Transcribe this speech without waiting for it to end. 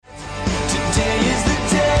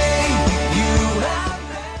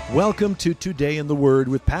Welcome to Today in the Word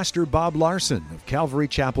with Pastor Bob Larson of Calvary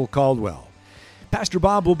Chapel, Caldwell. Pastor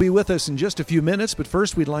Bob will be with us in just a few minutes, but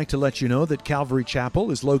first we'd like to let you know that Calvary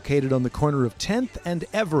Chapel is located on the corner of 10th and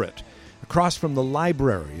Everett, across from the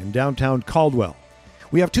library in downtown Caldwell.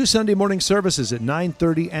 We have two Sunday morning services at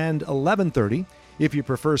 9:30 and 11:30. If you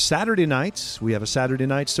prefer Saturday nights, we have a Saturday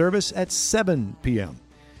night service at 7 p.m.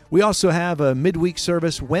 We also have a midweek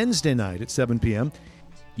service Wednesday night at 7 p.m.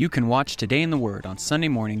 You can watch Today in the Word on Sunday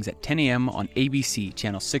mornings at 10 a.m. on ABC,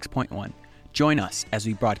 Channel 6.1. Join us as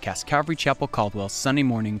we broadcast Calvary Chapel Caldwell's Sunday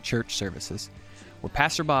morning church services, where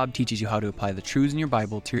Pastor Bob teaches you how to apply the truths in your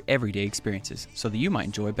Bible to your everyday experiences so that you might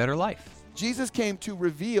enjoy a better life. Jesus came to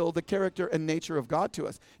reveal the character and nature of God to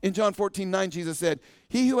us. In John 14:9, Jesus said,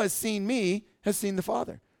 "He who has seen me has seen the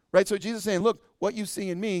Father." Right? So Jesus is saying, look, what you see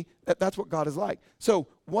in me, that's what God is like. So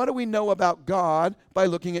what do we know about God by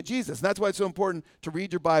looking at Jesus? And that's why it's so important to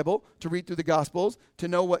read your Bible, to read through the Gospels, to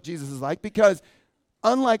know what Jesus is like. Because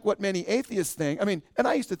unlike what many atheists think, and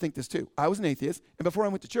I used to think this too. I was an atheist, and before I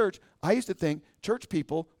went to church, I used to think church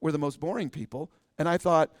people were the most boring people. And I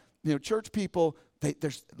thought, church people,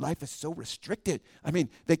 their life is so restricted.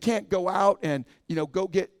 They can't go out and, go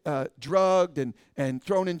get drugged and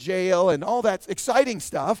thrown in jail and all that exciting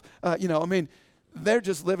stuff. They're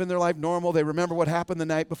just living their life normal. They remember what happened the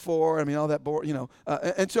night before. All that,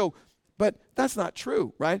 but that's not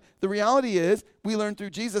true, right? The reality is we learn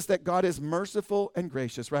through Jesus that God is merciful and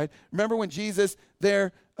gracious, right? Remember when Jesus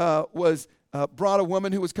there brought a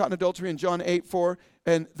woman who was caught in adultery in John 8:4,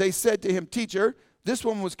 and they said to him, "Teacher, this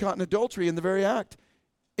woman was caught in adultery in the very act."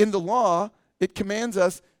 In the law, it commands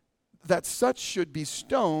us that such should be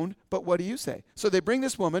stoned, but what do you say? So they bring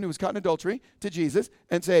this woman who was caught in adultery to Jesus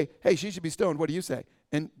and say, hey, she should be stoned. What do you say?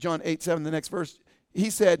 In John 8:7, the next verse, he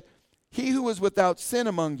said, "He who is without sin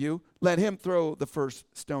among you, let him throw the first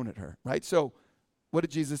stone at her," right? So what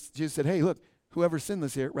did Jesus said, hey, look, whoever's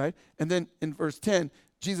sinless here, right? And then in verse 10,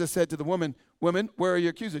 Jesus said to the woman, "Women, where are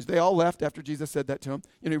your accusers?" They all left after Jesus said that to him.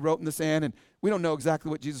 He wrote in the sand, and we don't know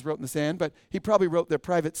exactly what Jesus wrote in the sand, but he probably wrote their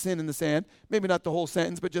private sin in the sand. Maybe not the whole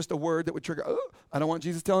sentence, but just a word that would trigger, I don't want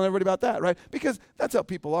Jesus telling everybody about that, right? Because that's how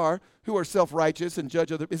people are, who are self-righteous and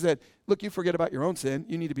judge other. He said, look, you forget about your own sin.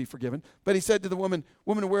 You need to be forgiven. But he said to the woman,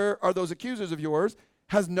 "Woman, where are those accusers of yours?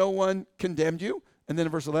 Has no one condemned you?" And then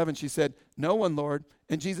in verse 11, she said, "No one, Lord."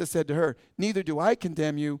 And Jesus said to her, "Neither do I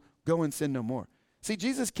condemn you. Go and sin no more." See,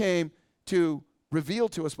 Jesus came to reveal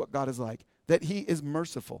to us what God is like, that he is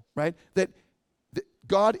merciful, right? That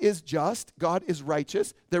God is just, God is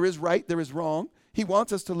righteous. There is right, there is wrong. He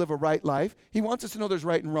wants us to live a right life. He wants us to know there's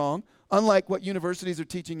right and wrong. Unlike what universities are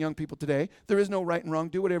teaching young people today, there is no right and wrong.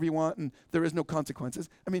 Do whatever you want, and there is no consequences.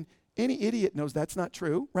 Any idiot knows that's not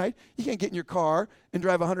true, right? You can't get in your car and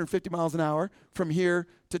drive 150 miles an hour from here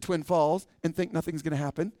to Twin Falls and think nothing's going to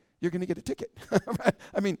happen. You're going to get a ticket,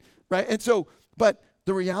 right? Right? And so, but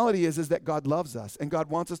the reality is that God loves us, and God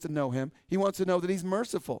wants us to know him. He wants to know that he's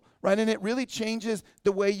merciful, right? And it really changes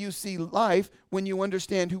the way you see life when you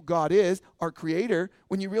understand who God is, our creator,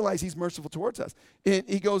 when you realize he's merciful towards us. And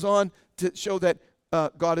he goes on to show that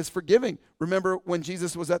God is forgiving. Remember when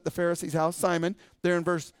Jesus was at the Pharisee's house, Simon, there in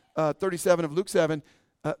verse 37 of Luke 7,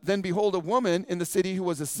 "Then behold, a woman in the city who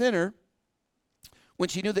was a sinner, when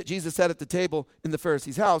she knew that Jesus sat at the table in the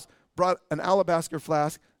Pharisee's house, brought an alabaster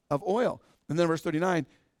flask of oil." And then verse 39,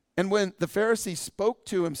 "And when the Pharisee spoke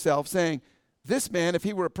to himself, saying, 'This man, if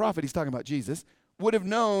he were a prophet,'" he's talking about Jesus, "would have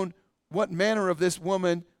known what manner of this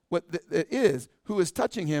woman it is who is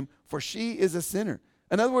touching him, for she is a sinner."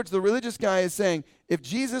 In other words, the religious guy is saying, if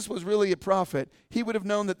Jesus was really a prophet, he would have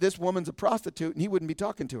known that this woman's a prostitute, and he wouldn't be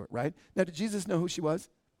talking to her, right? Now, did Jesus know who she was?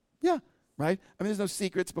 Yeah, right? There's no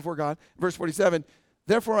secrets before God. Verse 47,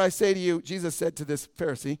 "Therefore I say to you," Jesus said to this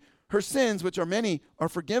Pharisee, "her sins, which are many, are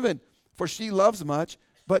forgiven. For she loves much,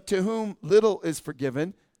 but to whom little is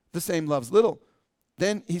forgiven, the same loves little."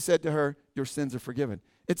 Then he said to her, "Your sins are forgiven."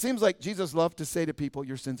 It seems like Jesus loved to say to people,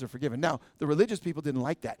 "Your sins are forgiven." Now, the religious people didn't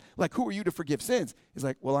like that. Like, who are you to forgive sins? He's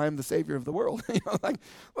like, well, I am the Savior of the world.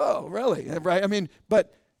 Oh, really? Right?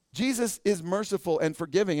 But Jesus is merciful and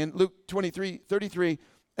forgiving. In Luke 23:33,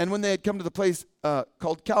 "And when they had come to the place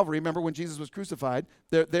called Calvary," remember when Jesus was crucified,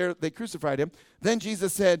 they crucified him. "Then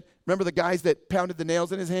Jesus said," remember the guys that pounded the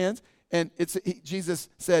nails in his hands? And Jesus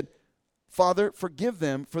said, "Father, forgive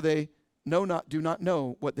them, for they do not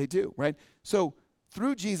know what they do," right? So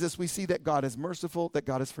through Jesus, we see that God is merciful, that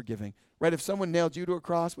God is forgiving, right? If someone nailed you to a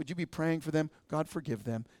cross, would you be praying for them? God, forgive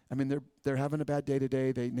them. I mean, they're having a bad day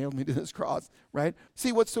today. They nailed me to this cross, right?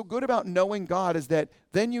 See, what's so good about knowing God is that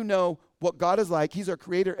then you know what God is like. He's our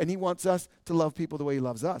creator, and he wants us to love people the way he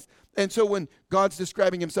loves us. And so when God's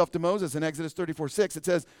describing himself to Moses in Exodus 34:6, it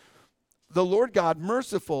says, the Lord God,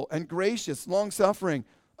 merciful and gracious, long-suffering,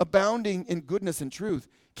 abounding in goodness and truth,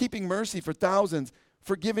 keeping mercy for thousands,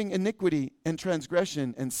 forgiving iniquity and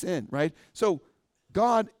transgression and sin, right? So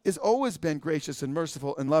God has always been gracious and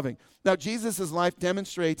merciful and loving. Now, Jesus' life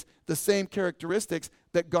demonstrates the same characteristics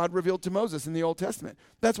that God revealed to Moses in the Old Testament.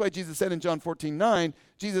 That's why Jesus said in John 14:9,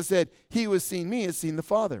 Jesus said, he who has seen me has seen the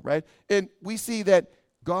Father, right? And we see that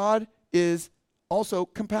God is also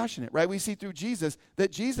compassionate, right? We see through Jesus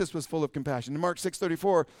that Jesus was full of compassion. In Mark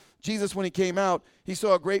 6:34, Jesus, when he came out, he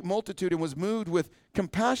saw a great multitude and was moved with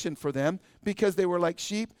compassion for them because they were like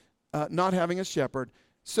sheep not having a shepherd.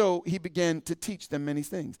 So he began to teach them many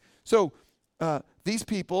things. So these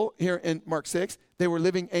people here in Mark 6, they were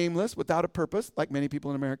living aimless, without a purpose, like many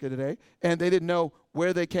people in America today, and they didn't know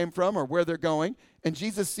where they came from or where they're going. And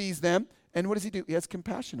Jesus sees them, and what does he do? He has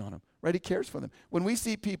compassion on them, right? He cares for them. When we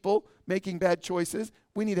see people making bad choices,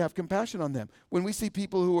 we need to have compassion on them. When we see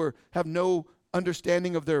people who have no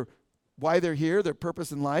understanding of why they're here, their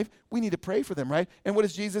purpose in life, we need to pray for them, right? And what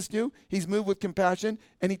does Jesus do? He's moved with compassion,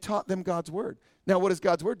 and he taught them God's word. Now, what does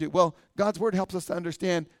God's word do? Well, God's word helps us to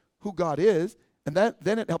understand who God is, and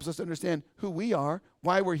then it helps us to understand who we are,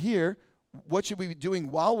 why we're here, what should we be doing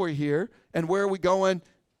while we're here, and where are we going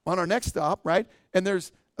on our next stop, right? And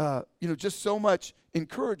there's just so much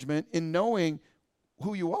encouragement in knowing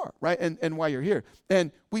who you are, right? And why you're here.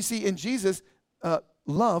 And we see in Jesus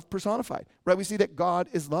love personified, right? We see that God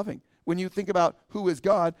is loving. When you think about who is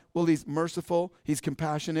God, well, he's merciful, he's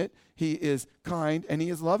compassionate, he is kind, and he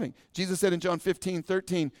is loving. Jesus said in John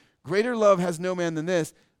 15:13, greater love has no man than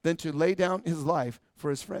this, than to lay down his life for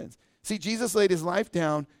his friends. See, Jesus laid his life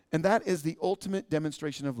down, and that is the ultimate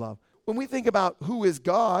demonstration of love. When we think about who is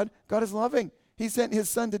God, God is loving. He sent his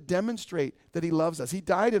son to demonstrate that he loves us. He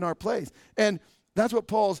died in our place. And that's what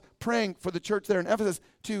Paul's praying for the church there in Ephesus,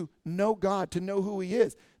 to know God, to know who he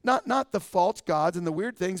is. Not the false gods and the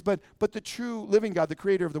weird things, but the true living God, the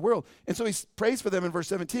creator of the world. And so he prays for them in verse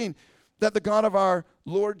 17, that the God of our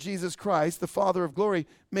Lord Jesus Christ, the Father of glory,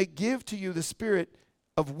 may give to you the spirit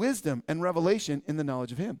of wisdom and revelation in the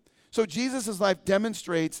knowledge of him. So Jesus' life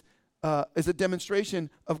demonstrates, is a demonstration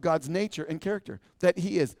of God's nature and character, that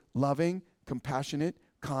he is loving, compassionate,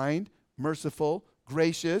 kind, merciful,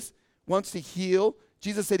 gracious, wants to heal.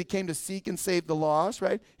 Jesus said he came to seek and save the lost,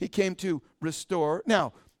 right? He came to restore.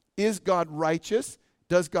 Now, is God righteous?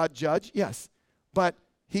 Does God judge? Yes. But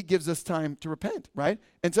he gives us time to repent, right?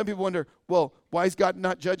 And some people wonder, well, why is God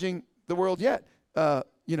not judging the world yet?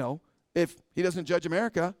 If he doesn't judge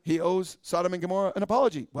America, he owes Sodom and Gomorrah an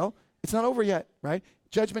apology. Well, it's not over yet, right?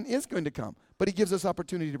 Judgment is going to come, but he gives us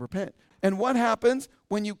opportunity to repent. And what happens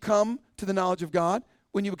when you come to the knowledge of God?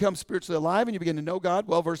 When you become spiritually alive and you begin to know God?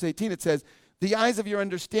 Well, verse 18, it says, the eyes of your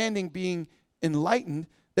understanding being enlightened,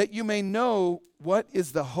 that you may know what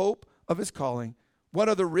is the hope of his calling, what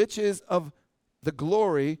are the riches of the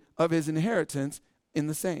glory of his inheritance in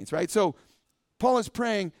the saints, right? So Paul is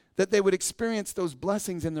praying that they would experience those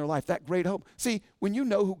blessings in their life, that great hope. See, when you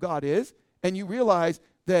know who God is and you realize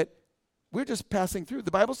that we're just passing through,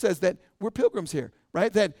 the Bible says that we're pilgrims here,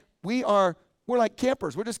 right? That we're like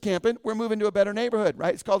campers. We're just camping. We're moving to a better neighborhood,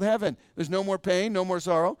 right? It's called heaven. There's no more pain, no more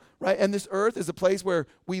sorrow, right? And this earth is a place where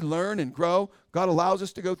we learn and grow. God allows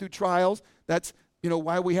us to go through trials. That's,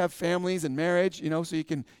 why we have families and marriage, so you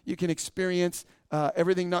can experience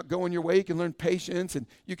everything not going your way. You can learn patience, and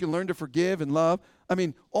you can learn to forgive and love. I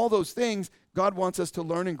mean, all those things, God wants us to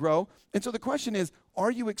learn and grow. And so the question is,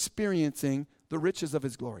 are you experiencing the riches of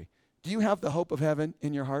his glory? Do you have the hope of heaven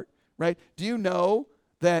in your heart, right? Do you know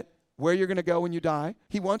that where you're going to go when you die?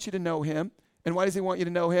 He wants you to know him. And why does he want you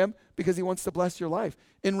to know him? Because he wants to bless your life.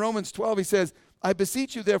 In Romans 12, he says, I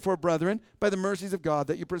beseech you, therefore, brethren, by the mercies of God,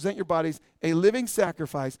 that you present your bodies a living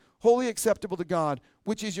sacrifice, wholly acceptable to God,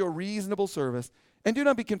 which is your reasonable service. And do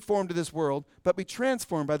not be conformed to this world, but be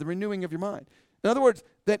transformed by the renewing of your mind. In other words,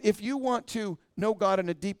 that if you want to know God in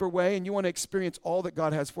a deeper way and you want to experience all that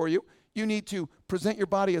God has for you, you need to present your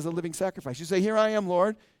body as a living sacrifice. You say, here I am,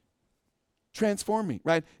 Lord. Transform me,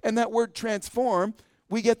 right? And that word transform,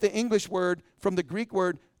 we get the English word from the Greek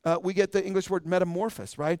word, we get the English word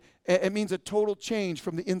metamorphosis, right? It means a total change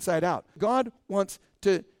from the inside out. God wants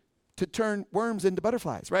to to turn worms into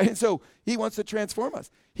butterflies, right? And so he wants to transform us.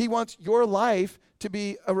 He wants your life to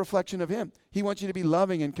be a reflection of him. He wants you to be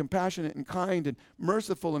loving and compassionate and kind and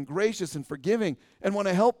merciful and gracious and forgiving and want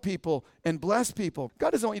to help people and bless people. God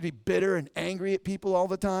doesn't want you to be bitter and angry at people all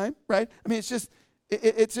the time, right? I mean,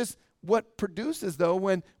 it's just what produces, though,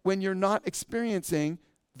 when you're not experiencing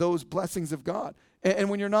those blessings of God. And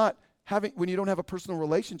when you don't have a personal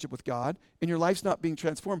relationship with God and your life's not being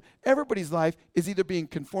transformed, everybody's life is either being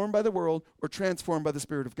conformed by the world or transformed by the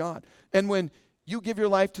Spirit of God. And when you give your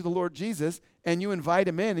life to the Lord Jesus and you invite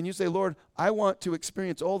him in and you say, Lord, I want to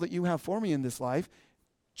experience all that you have for me in this life.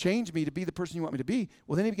 Change me to be the person you want me to be.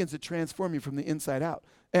 Well, then he begins to transform you from the inside out.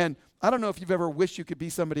 And I don't know if you've ever wished you could be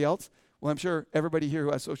somebody else. Well, I'm sure everybody here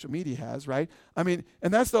who has social media has, right? I mean,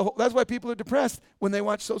 and that's why people are depressed when they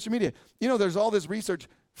watch social media. You know, there's all this research.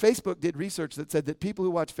 Facebook did research that said that people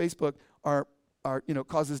who watch Facebook are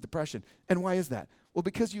causes depression. And why is that? Well,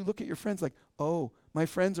 because you look at your friends like, oh, my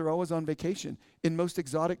friends are always on vacation in most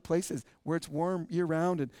exotic places where it's warm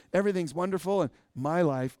year-round and everything's wonderful. And my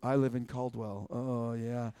life, I live in Caldwell. Oh,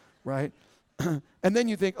 yeah, right? And then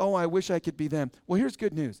you think, oh, I wish I could be them. Well, here's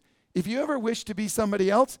good news. If you ever wish to be somebody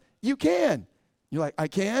else, you can. You're like, I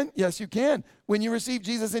can? Yes, you can. When you receive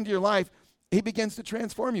Jesus into your life, he begins to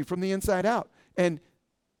transform you from the inside out. And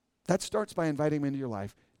that starts by inviting him into your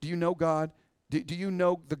life. Do you know God? Do you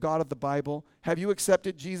know the God of the Bible? Have you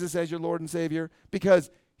accepted Jesus as your Lord and Savior? Because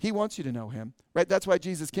he wants you to know him, right? That's why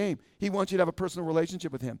Jesus came. He wants you to have a personal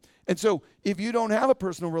relationship with him. And so if you don't have a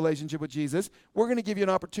personal relationship with Jesus, we're going to give you an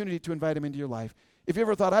opportunity to invite him into your life. If you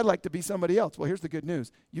ever thought, I'd like to be somebody else, well, here's the good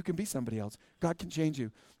news. You can be somebody else. God can change you.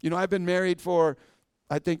 You know, I've been married for,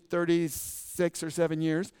 I think, 36 or 7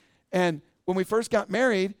 years. And when we first got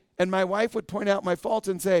married, and my wife would point out my faults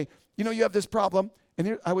and say, you know, you have this problem. And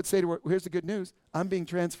here, I would say to her, here's the good news. I'm being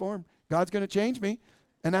transformed. God's going to change me.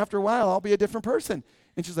 And after a while, I'll be a different person.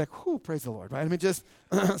 And she's like, whew, praise the Lord, right? I mean, just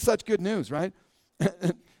such good news, right?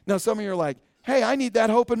 Now, some of you are like, hey, I need that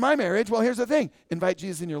hope in my marriage. Well, here's the thing. Invite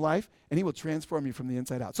Jesus in your life, and he will transform you from the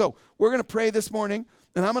inside out. So we're going to pray this morning,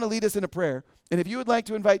 and I'm going to lead us in a prayer. And if you would like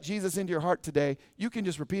to invite Jesus into your heart today, you can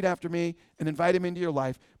just repeat after me and invite him into your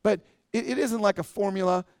life. But it isn't like a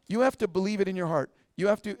formula. You have to believe it in your heart. You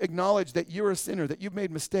have to acknowledge that you're a sinner, that you've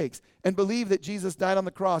made mistakes, and believe that Jesus died on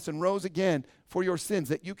the cross and rose again for your sins,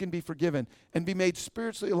 that you can be forgiven and be made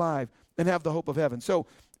spiritually alive and have the hope of heaven. So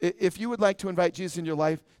if you would like to invite Jesus in your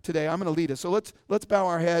life today, I'm going to lead us. So let's bow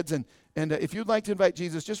our heads, and if you'd like to invite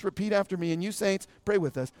Jesus, just repeat after me, and you saints, pray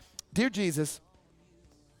with us. Dear Jesus,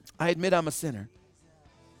 I admit I'm a sinner.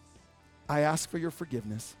 I ask for your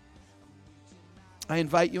forgiveness. I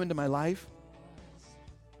invite you into my life.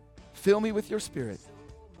 Fill me with your Spirit.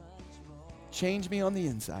 Change me on the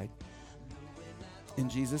inside. In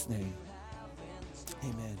Jesus' name,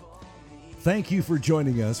 amen. Thank you for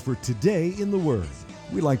joining us for Today in the Word.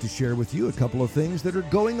 We'd like to share with you a couple of things that are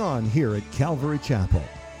going on here at Calvary Chapel.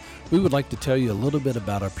 We would like to tell you a little bit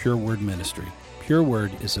about our Pure Word ministry. Pure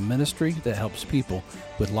Word is a ministry that helps people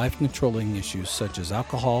with life-controlling issues such as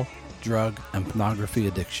alcohol, drug, and pornography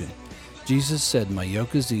addiction. Jesus said, "My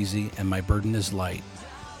yoke is easy and my burden is light."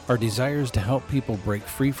 Our desire is to help people break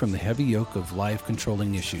free from the heavy yoke of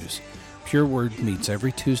life-controlling issues. Pure Word meets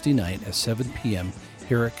every Tuesday night at 7 p.m.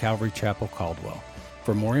 here at Calvary Chapel, Caldwell.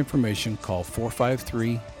 For more information, call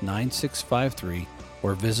 453-9653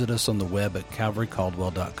 or visit us on the web at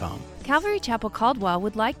calvarycaldwell.com. Calvary Chapel Caldwell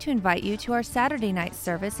would like to invite you to our Saturday night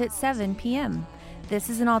service at 7 p.m. This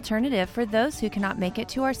is an alternative for those who cannot make it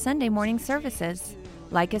to our Sunday morning services.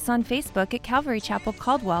 Like us on Facebook at Calvary Chapel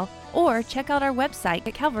Caldwell, or check out our website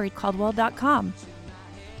at calvarycaldwell.com.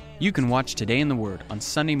 You can watch Today in the Word on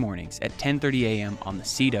Sunday mornings at 10:30 a.m. on the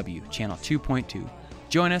CW, Channel 2.2.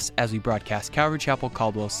 Join us as we broadcast Calvary Chapel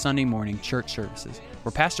Caldwell's Sunday morning church services,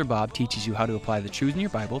 where Pastor Bob teaches you how to apply the truth in your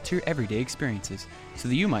Bible to your everyday experiences, so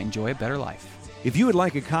that you might enjoy a better life. If you would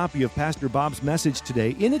like a copy of Pastor Bob's message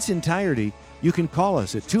today in its entirety, you can call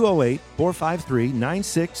us at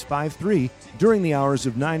 208-453-9653 during the hours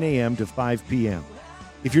of 9 a.m. to 5 p.m.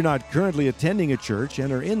 If you're not currently attending a church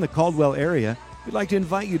and are in the Caldwell area, we'd like to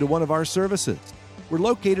invite you to one of our services. We're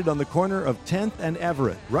located on the corner of 10th and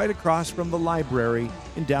Everett, right across from the library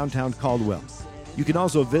in downtown Caldwell. You can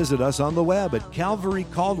also visit us on the web at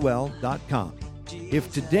calvarycaldwell.com.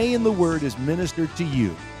 If Today in the Word is ministered to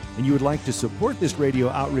you and you would like to support this radio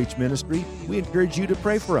outreach ministry, we encourage you to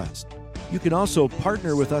pray for us. You can also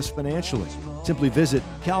partner with us financially. Simply visit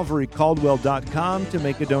calvarycaldwell.com to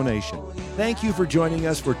make a donation. Thank you for joining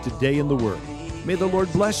us for Today in the Word. May the Lord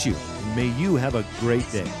bless you, and may you have a great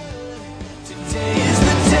day. Today is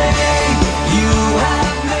the day.